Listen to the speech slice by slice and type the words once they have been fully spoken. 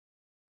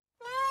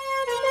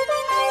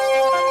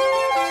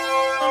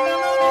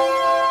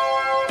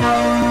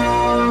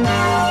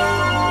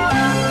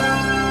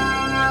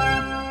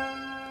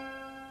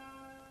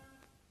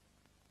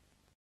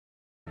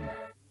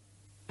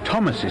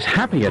Thomas is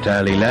happy at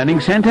Early Learning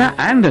Centre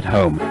and at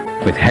home,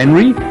 with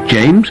Henry,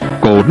 James,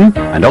 Gordon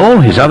and all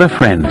his other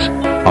friends,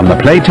 on the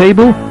play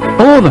table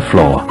or the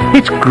floor.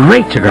 It's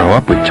great to grow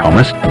up with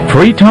Thomas.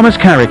 Free Thomas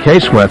carry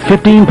case worth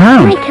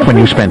 £15 when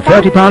you spend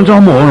 £30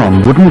 or more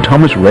on wooden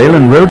Thomas rail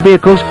and road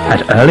vehicles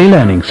at Early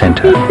Learning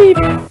Centre.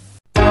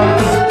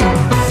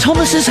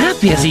 Thomas is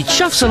happy as he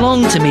chuffs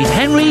along to meet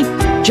Henry,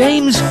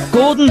 James,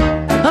 Gordon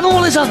and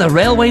all his other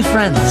railway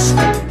friends.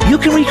 You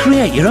can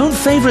recreate your own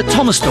favourite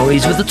Thomas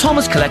stories with the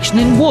Thomas collection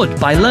in wood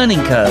by Learning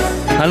Curve.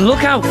 And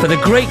look out for the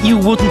great new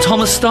wooden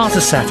Thomas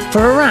starter set for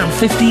around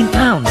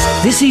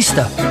 £15 this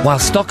Easter while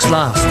stocks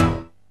last.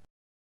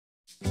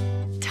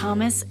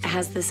 Thomas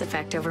has this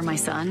effect over my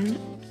son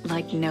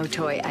like no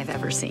toy I've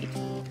ever seen.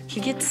 He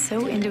gets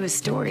so into his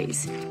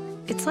stories.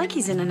 It's like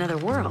he's in another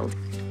world.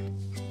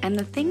 And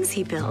the things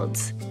he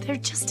builds, they're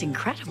just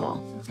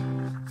incredible.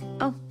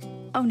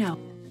 Oh no.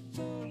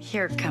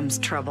 Here comes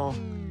trouble.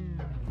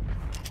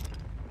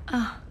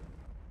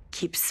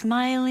 Keep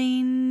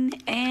smiling,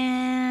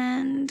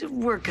 and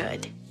we're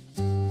good.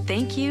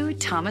 Thank you,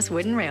 Thomas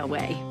Wooden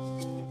Railway.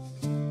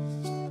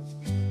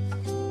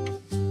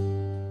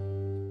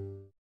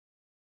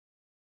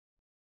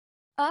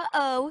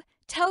 Uh-oh,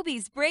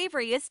 Toby's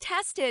bravery is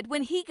tested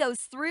when he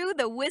goes through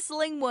the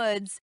Whistling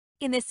Woods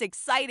in this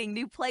exciting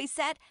new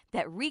playset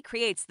that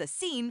recreates the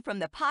scene from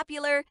the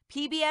popular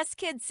PBS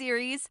Kids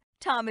series,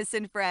 Thomas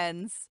and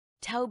Friends.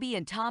 Toby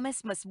and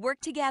Thomas must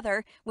work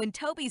together when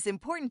Toby's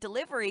important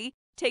delivery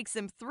takes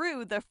him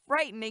through the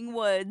frightening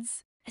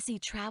woods. As he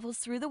travels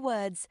through the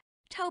woods,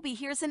 Toby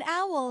hears an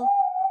owl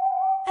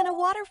and a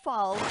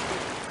waterfall,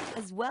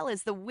 as well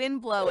as the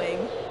wind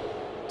blowing.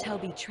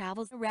 Toby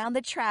travels around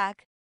the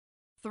track,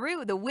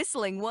 through the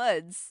Whistling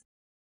Woods,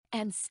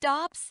 and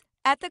stops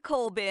at the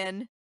coal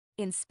bin.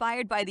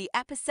 Inspired by the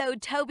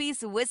episode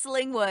Toby's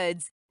Whistling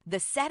Woods, the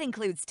set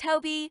includes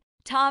Toby,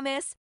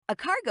 Thomas, a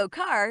cargo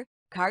car,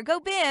 cargo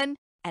bin,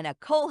 and a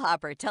coal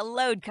hopper to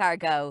load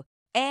cargo,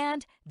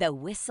 and the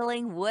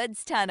Whistling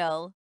Woods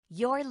Tunnel.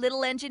 Your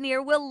little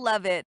engineer will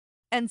love it,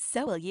 and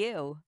so will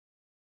you.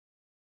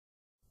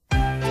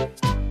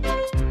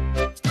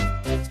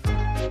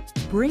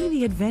 Bring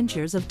the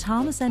adventures of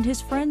Thomas and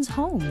his friends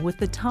home with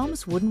the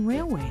Thomas Wooden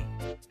Railway.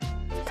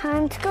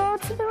 Time to go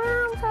to the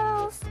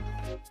roundhouse.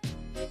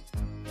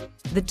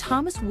 The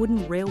Thomas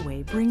Wooden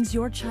Railway brings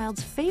your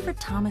child's favorite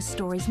Thomas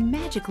stories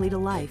magically to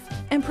life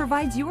and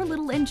provides your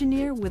little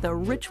engineer with a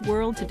rich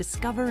world to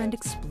discover and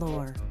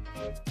explore.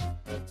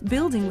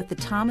 Building with the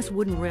Thomas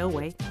Wooden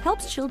Railway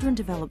helps children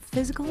develop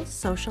physical,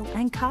 social,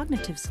 and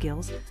cognitive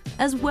skills,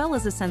 as well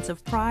as a sense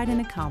of pride and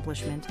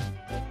accomplishment.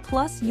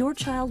 Plus, your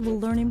child will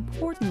learn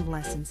important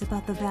lessons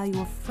about the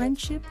value of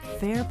friendship,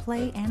 fair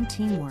play, and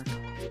teamwork.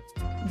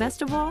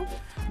 Best of all,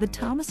 the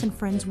Thomas and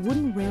Friends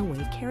Wooden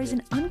Railway carries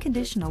an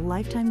unconditional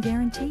lifetime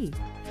guarantee,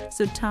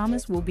 so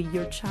Thomas will be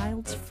your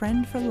child's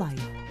friend for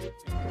life.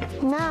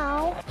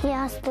 Now he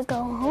has to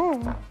go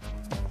home.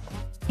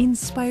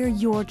 Inspire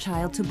your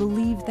child to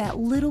believe that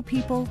little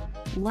people,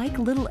 like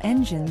little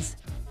engines,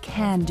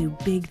 can do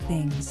big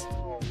things.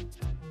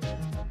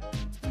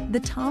 The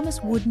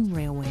Thomas Wooden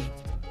Railway,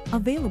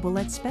 available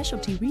at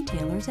specialty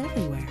retailers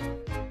everywhere.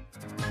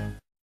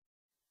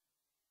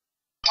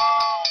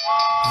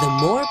 The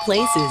more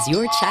places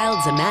your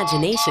child's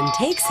imagination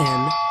takes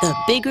him, the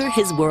bigger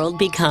his world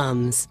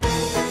becomes.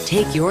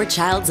 Take your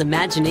child's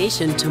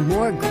imagination to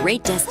more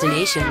great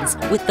destinations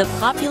with the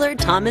popular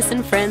Thomas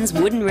and Friends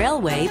Wooden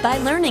Railway by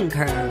Learning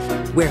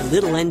Curve, where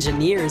little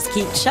engineers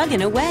keep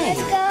chugging away.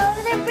 Let's go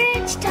to the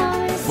bridge,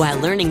 Thomas. While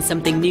learning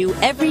something new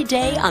every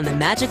day on the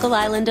magical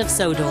island of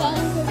Sodor.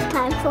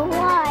 Time for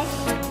what?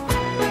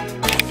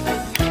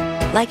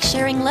 Like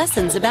sharing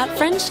lessons about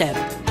friendship,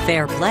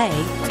 fair play,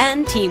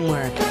 and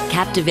teamwork,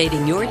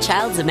 captivating your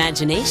child's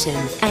imagination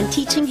and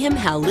teaching him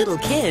how little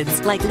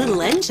kids, like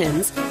little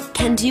engines,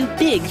 can do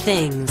big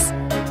things.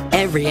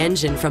 Every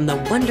engine from the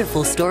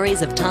wonderful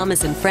stories of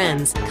Thomas and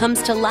Friends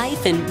comes to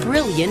life in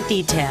brilliant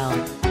detail.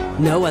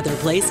 No other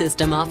play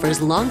system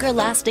offers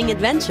longer-lasting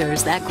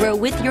adventures that grow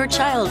with your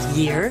child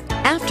year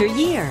after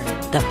year.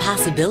 The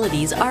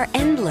possibilities are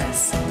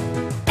endless.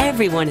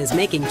 Everyone is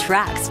making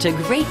tracks to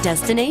great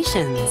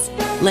destinations.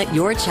 Let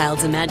your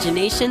child's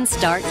imagination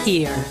start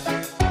here.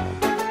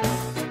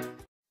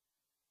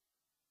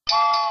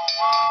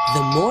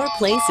 The more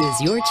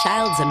places your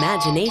child's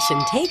imagination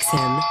takes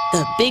him,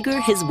 the bigger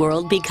his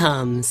world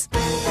becomes.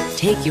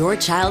 Take your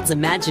child's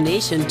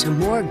imagination to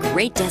more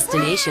great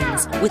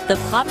destinations with the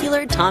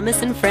popular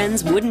Thomas and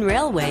Friends Wooden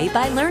Railway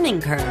by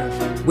Learning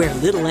Curve, where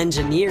little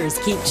engineers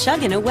keep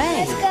chugging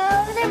away. Let's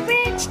go to the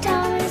bridge,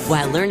 Thomas.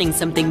 While learning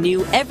something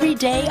new every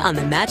day on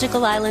the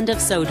magical island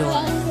of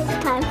Sodor.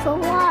 Time for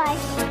what?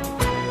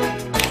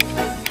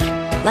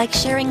 Like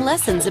sharing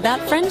lessons about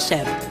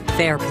friendship,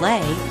 fair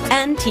play,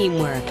 and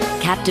teamwork,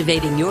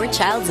 captivating your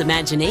child's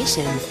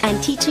imagination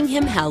and teaching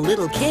him how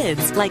little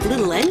kids, like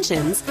little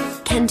engines,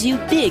 can do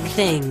big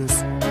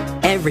things.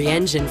 Every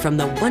engine from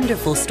the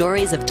wonderful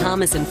stories of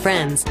Thomas and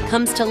Friends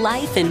comes to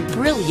life in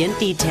brilliant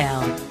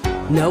detail.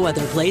 No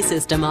other play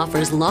system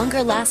offers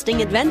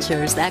longer-lasting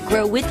adventures that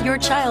grow with your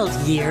child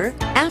year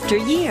after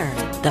year.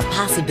 The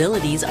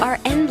possibilities are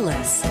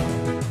endless.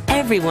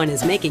 Everyone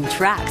is making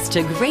tracks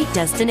to great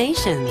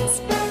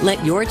destinations.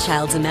 Let your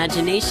child's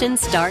imagination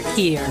start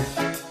here.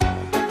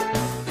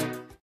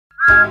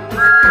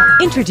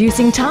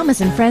 Introducing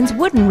Thomas & Friends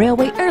Wooden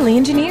Railway Early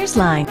Engineers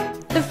line.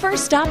 The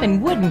first stop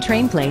in wooden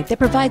train play that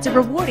provides a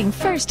rewarding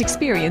first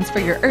experience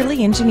for your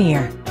early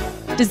engineer.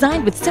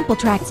 Designed with simple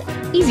tracks,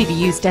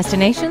 easy-to-use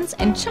destinations,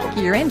 and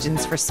chunkier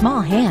engines for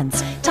small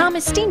hands,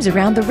 Thomas steams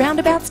around the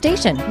Roundabout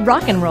Station,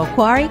 Rock and Roll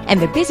Quarry,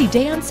 and the busy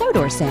day on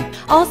Sodor set.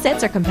 All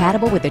sets are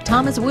compatible with the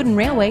Thomas Wooden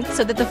Railway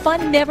so that the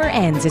fun never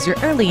ends as your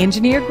early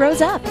engineer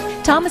grows up.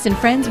 Thomas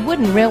 & Friends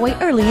Wooden Railway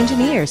Early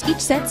Engineers,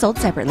 each set sold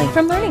separately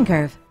from Learning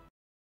Curve.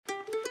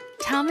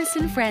 Thomas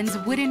 & Friends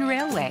Wooden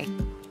Railway.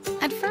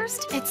 At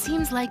first, it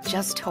seems like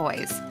just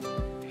toys.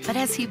 But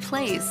as he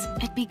plays,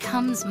 it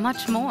becomes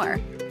much more.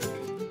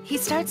 He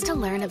starts to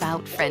learn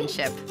about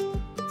friendship,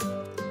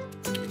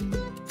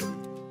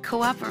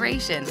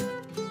 cooperation.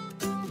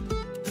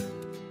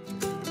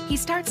 He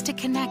starts to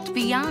connect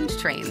beyond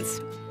trains,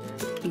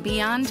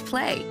 beyond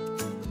play.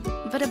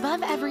 But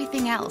above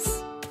everything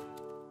else,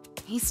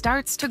 he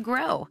starts to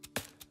grow.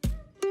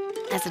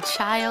 As a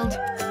child,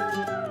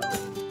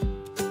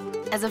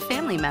 as a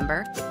family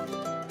member,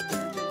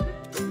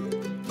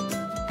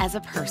 as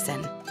a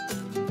person.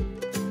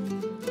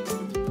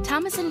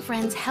 Thomas &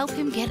 Friends help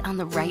him get on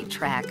the right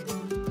track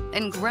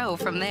and grow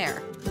from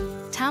there.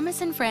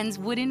 Thomas & Friends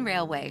Wooden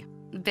Railway,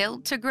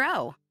 built to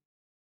grow.